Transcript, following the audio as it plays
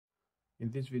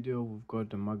In this video we've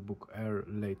got a MacBook Air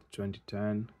late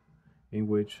 2010 in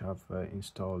which I've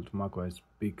installed macOS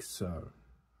Big Sur.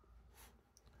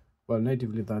 Well,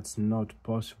 natively that's not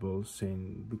possible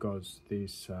because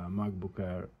this MacBook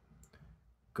Air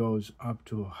goes up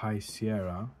to High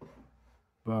Sierra,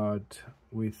 but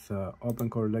with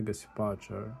OpenCore Legacy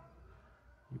Patcher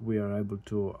we are able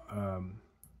to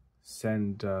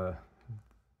send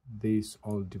this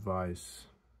old device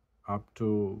up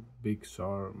to Big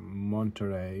Sur,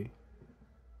 Monterey,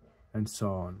 and so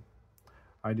on.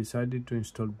 I decided to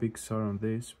install Big Sur on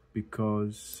this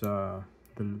because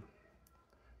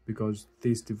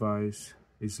this device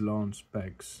is low on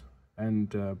specs and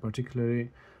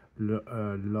particularly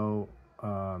low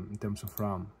in terms of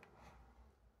RAM.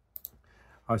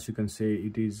 As you can see,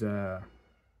 it is a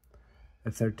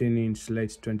 13-inch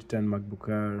late 2010 MacBook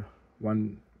Air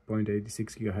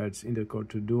 1.86 GHz Intel-Core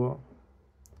 2 Duo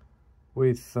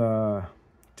with 2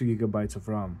 GB of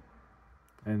RAM,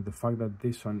 and the fact that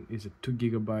this one is a 2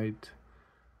 GB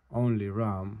only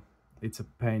RAM, it's a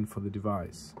pain for the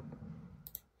device.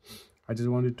 I just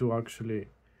wanted to actually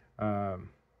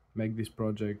make this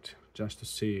project just to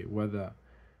see whether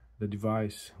the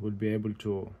device would be able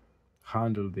to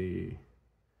handle the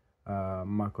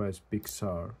macOS Big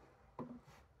Sur.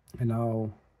 And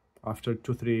now, after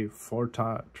 2, 3, 4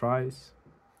 tries,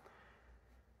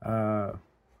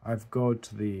 I've got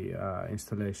the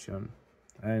installation,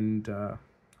 and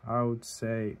I would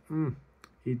say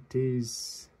it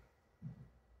is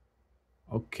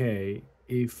okay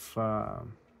if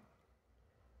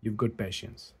you've got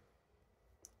patience.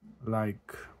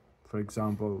 Like, for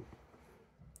example,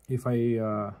 if I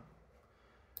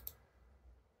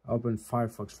open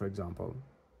Firefox, for example,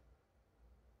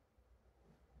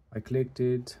 I clicked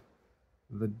it,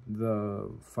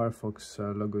 the Firefox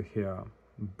logo here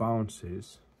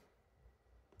bounces,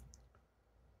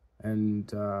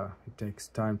 and it takes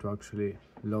time to actually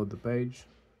load the page.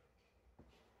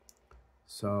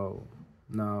 So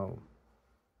now,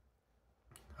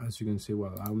 as you can see,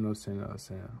 well, I'm not saying as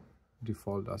a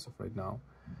default as of right now.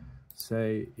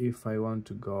 Say if I want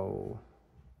to go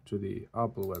to the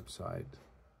Apple website,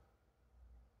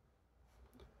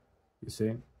 you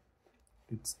see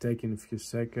it's taking a few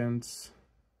seconds.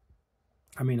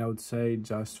 I mean, I would say,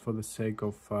 just for the sake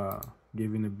of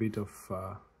giving a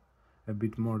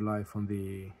bit more life on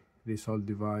this old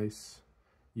device,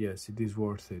 yes, it is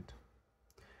worth it.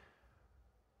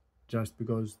 Just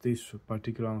because this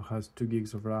particular one has 2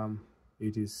 gigs of RAM,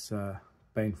 it is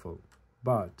painful.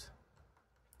 But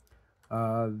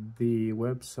the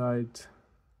website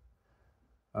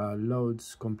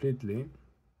loads completely,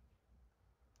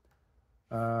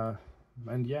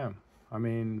 and yeah, I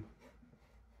mean,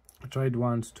 I tried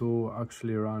once to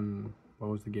actually run, what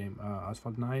was the game,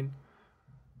 Asphalt 9.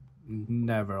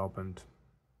 Never opened,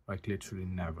 like literally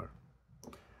never.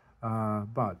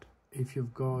 But if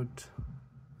you've got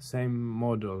same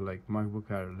model like MacBook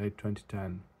Air late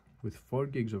 2010 with 4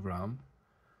 gigs of RAM,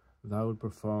 that will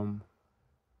perform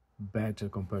better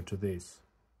compared to this,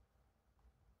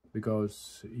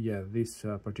 because yeah, this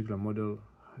particular model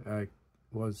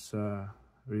was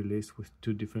released with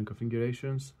 2 different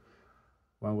configurations.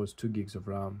 One was 2 gigs of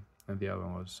RAM and the other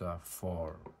one was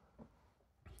 4.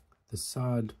 The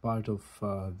sad part of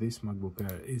this MacBook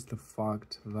Air is the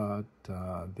fact that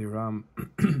the RAM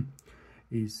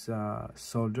is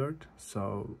soldered,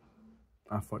 so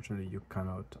unfortunately you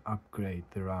cannot upgrade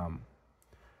the RAM.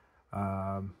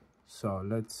 So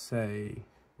let's say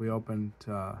we opened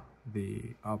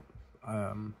the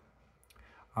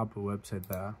Apple website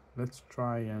there. Let's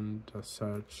try and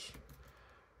search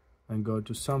and go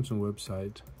to Samsung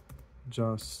website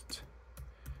just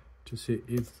to see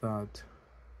if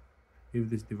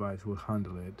this device will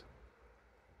handle it.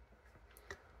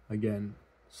 Again,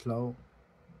 slow,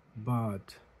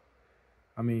 but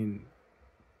I mean,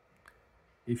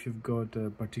 if you've got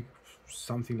a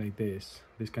something like this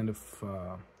kind of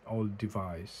old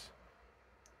device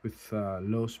with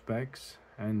low specs,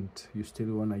 and you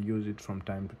still want to use it from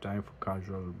time to time for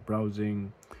casual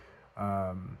browsing,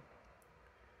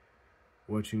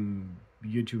 watching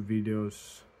YouTube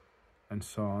videos and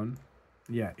so on,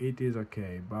 yeah, it is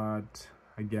okay. But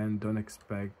again, don't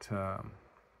expect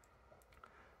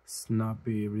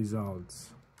snappy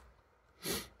results.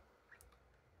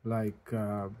 Like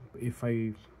if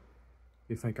I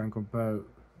can compare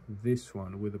this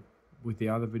one with the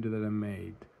other video that I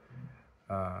made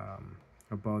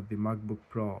about the MacBook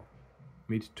Pro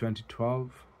mid-2012,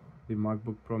 the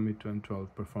MacBook Pro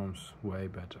mid-2012 performs way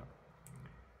better,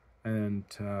 and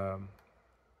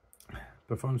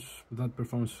performs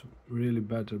really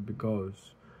better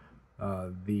because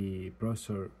the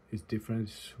processor is different,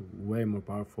 it's way more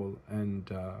powerful, and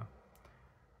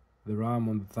the RAM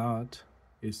on that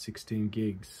is 16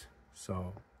 gigs,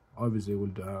 so obviously it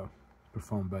would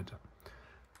perform better.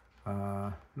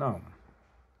 Now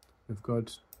we've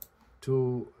got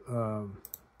two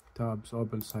tabs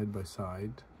open side by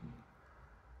side.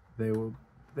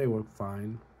 They work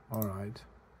fine. All right,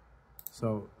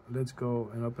 so let's go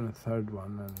and open a third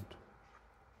one, and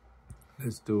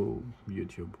let's do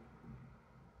YouTube,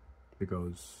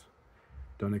 because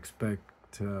don't expect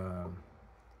to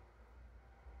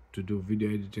do video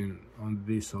editing on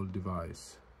this old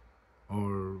device,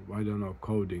 or I don't know,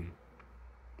 coding.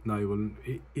 No,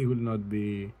 it will not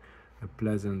be a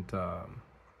pleasant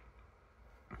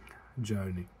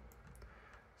journey.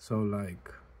 So like,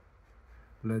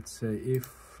 let's say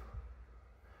if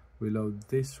we load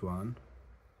this one,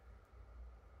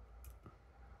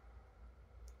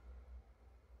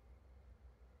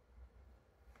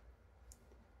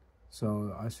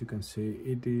 so as you can see,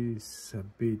 it is a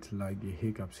bit laggy,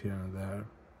 hiccups here and there,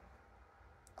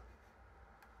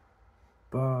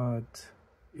 but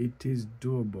it is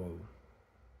doable.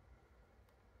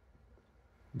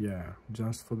 Yeah,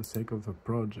 just for the sake of a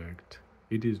project,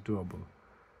 it is doable.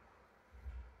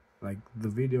 Like the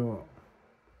video,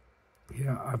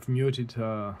 yeah, I've muted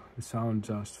the sound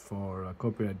just for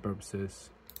copyright purposes.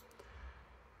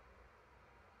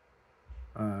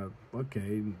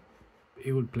 Okay,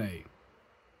 it will play.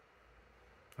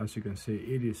 As you can see,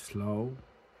 it is slow,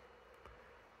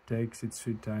 takes its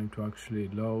sweet time to actually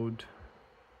load,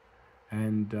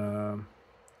 and the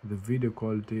video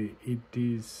quality, it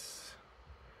is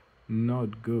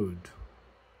not good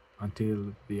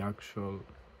until the actual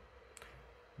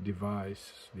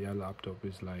device, the laptop,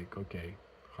 is like, okay,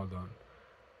 hold on,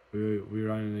 we're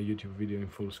running a YouTube video in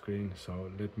full screen,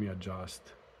 so let me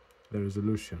adjust the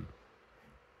resolution.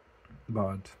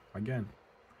 But again,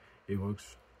 it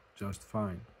works just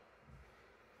fine.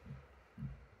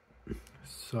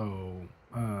 So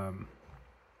all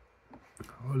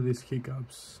these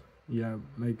hiccups, yeah,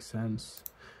 make sense,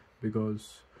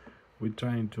 because we're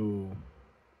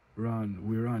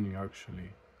running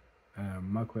actually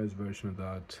macOS version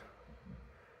that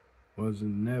was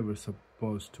never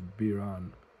supposed to be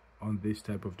run on this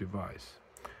type of device.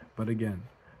 But again,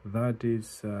 that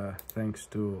is thanks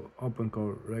to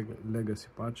OpenCore legacy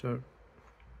patcher.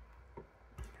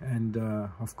 And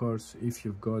of course, if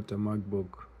you've got a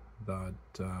MacBook that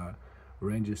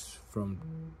ranges from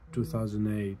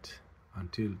 2008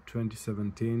 until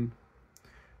 2017,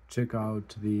 check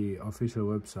out the official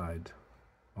website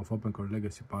of OpenCore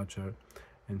legacy patcher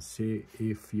and see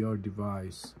if your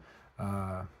device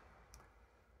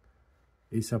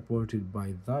is supported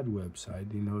by that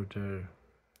website in order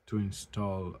to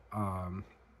install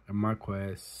a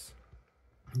macOS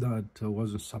that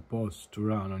wasn't supposed to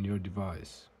run on your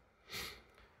device.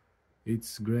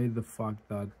 It's great the fact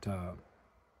that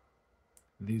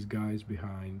these guys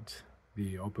behind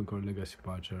the OpenCore legacy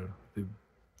patcher,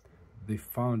 they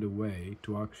found a way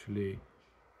to actually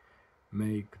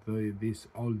make these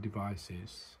old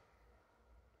devices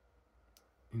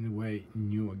in a way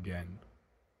new again.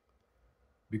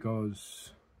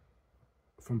 Because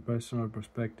from personal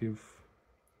perspective,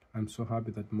 I'm so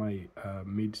happy that my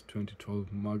mid 2012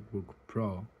 MacBook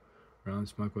Pro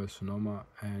runs macOS Sonoma,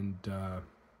 and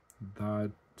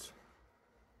that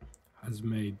has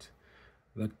made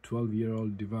that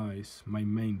 12-year-old device my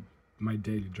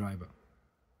daily driver.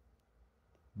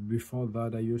 Before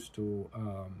that, I used to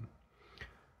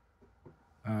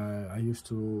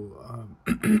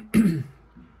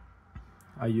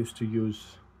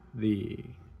use the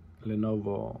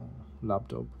Lenovo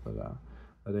laptop that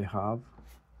I have,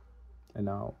 and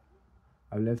now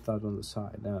I left that on the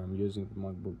side and I'm using the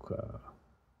MacBook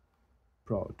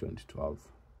Pro 2012.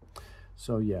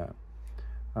 So yeah,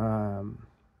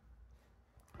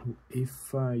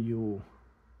 if you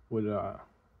would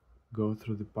go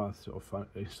through the path of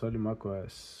installing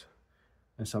macOS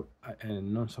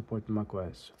and non-supported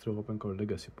macOS through OpenCore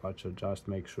legacy patcher, just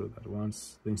make sure that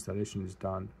once the installation is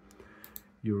done,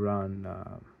 you run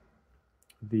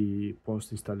the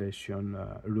post-installation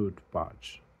root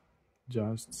patch,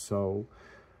 just so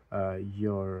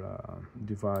your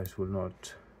device will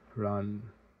not run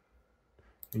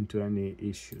into any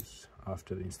issues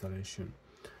after the installation.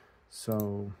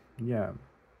 So yeah,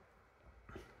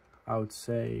 I would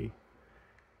say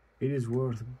it is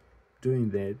worth doing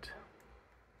that,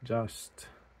 just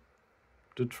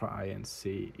to try and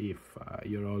see if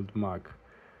your old Mac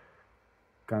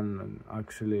can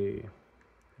actually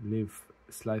live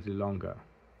slightly longer.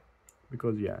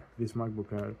 Because yeah, this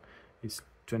MacBook Air is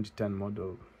 2010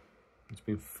 model, It's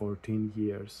been 14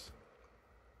 years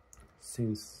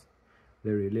since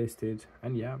they released it,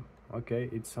 and yeah, okay,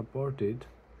 it's supported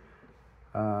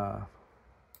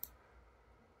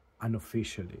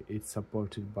unofficially. It's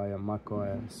supported by a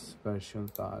macOS version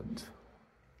that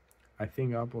I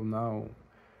think Apple now,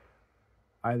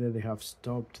 either they have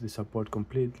stopped the support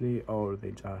completely or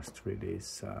they just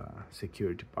release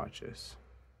security patches.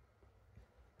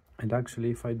 And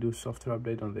actually, if I do software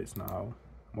update on this now,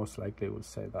 most likely it will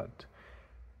say that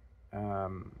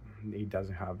it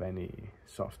doesn't have any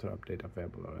software update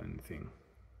available or anything.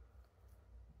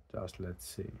 Just let's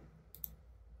see.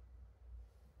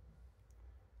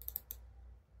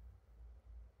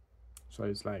 So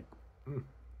it's like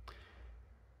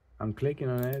I'm clicking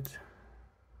on it,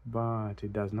 but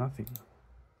it does nothing.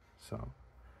 So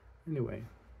anyway,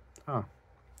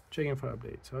 checking for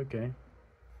updates. Okay,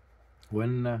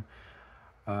 when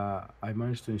I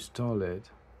managed to install it,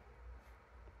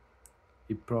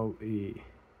 it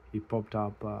popped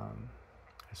up a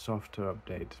software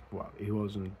update. Well, it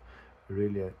wasn't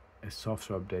really a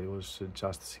software update, it was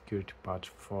just a security patch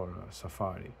for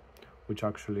Safari, which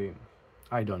actually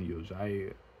I don't use.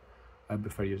 I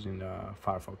prefer using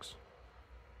Firefox.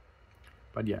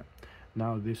 But yeah,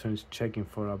 now this one is checking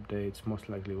for updates. Most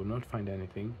likely will not find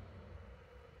anything.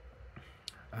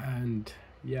 And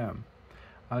yeah,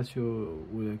 as you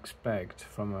would expect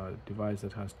from a device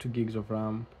that has 2 gigs of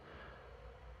RAM,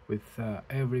 with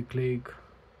every click,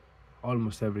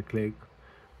 almost every click,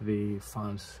 the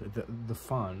fan,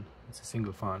 it's a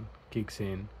single fan, kicks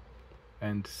in,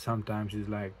 and sometimes it's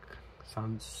like,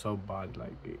 sounds so bad,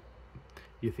 like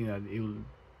you think that it will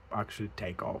actually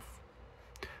take off.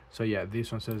 So yeah,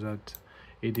 this one says that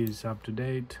it is up to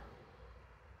date,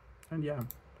 and yeah,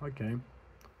 okay,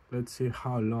 let's see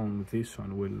how long this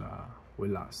one will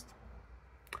last.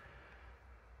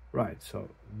 Right, so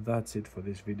that's it for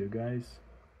this video, guys.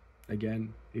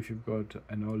 Again, if you've got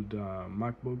an old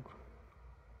MacBook,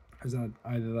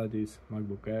 either that is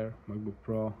MacBook Air, MacBook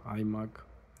Pro, iMac,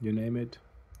 you name it,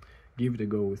 give it a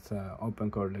go with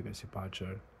OpenCore Legacy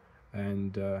Patcher,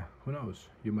 and who knows,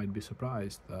 you might be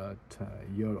surprised that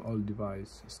your old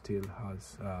device still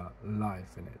has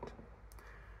life in it.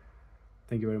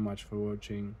 Thank you very much for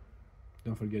watching.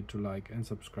 Don't forget to like and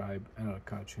subscribe, and I'll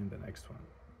catch you in the next one.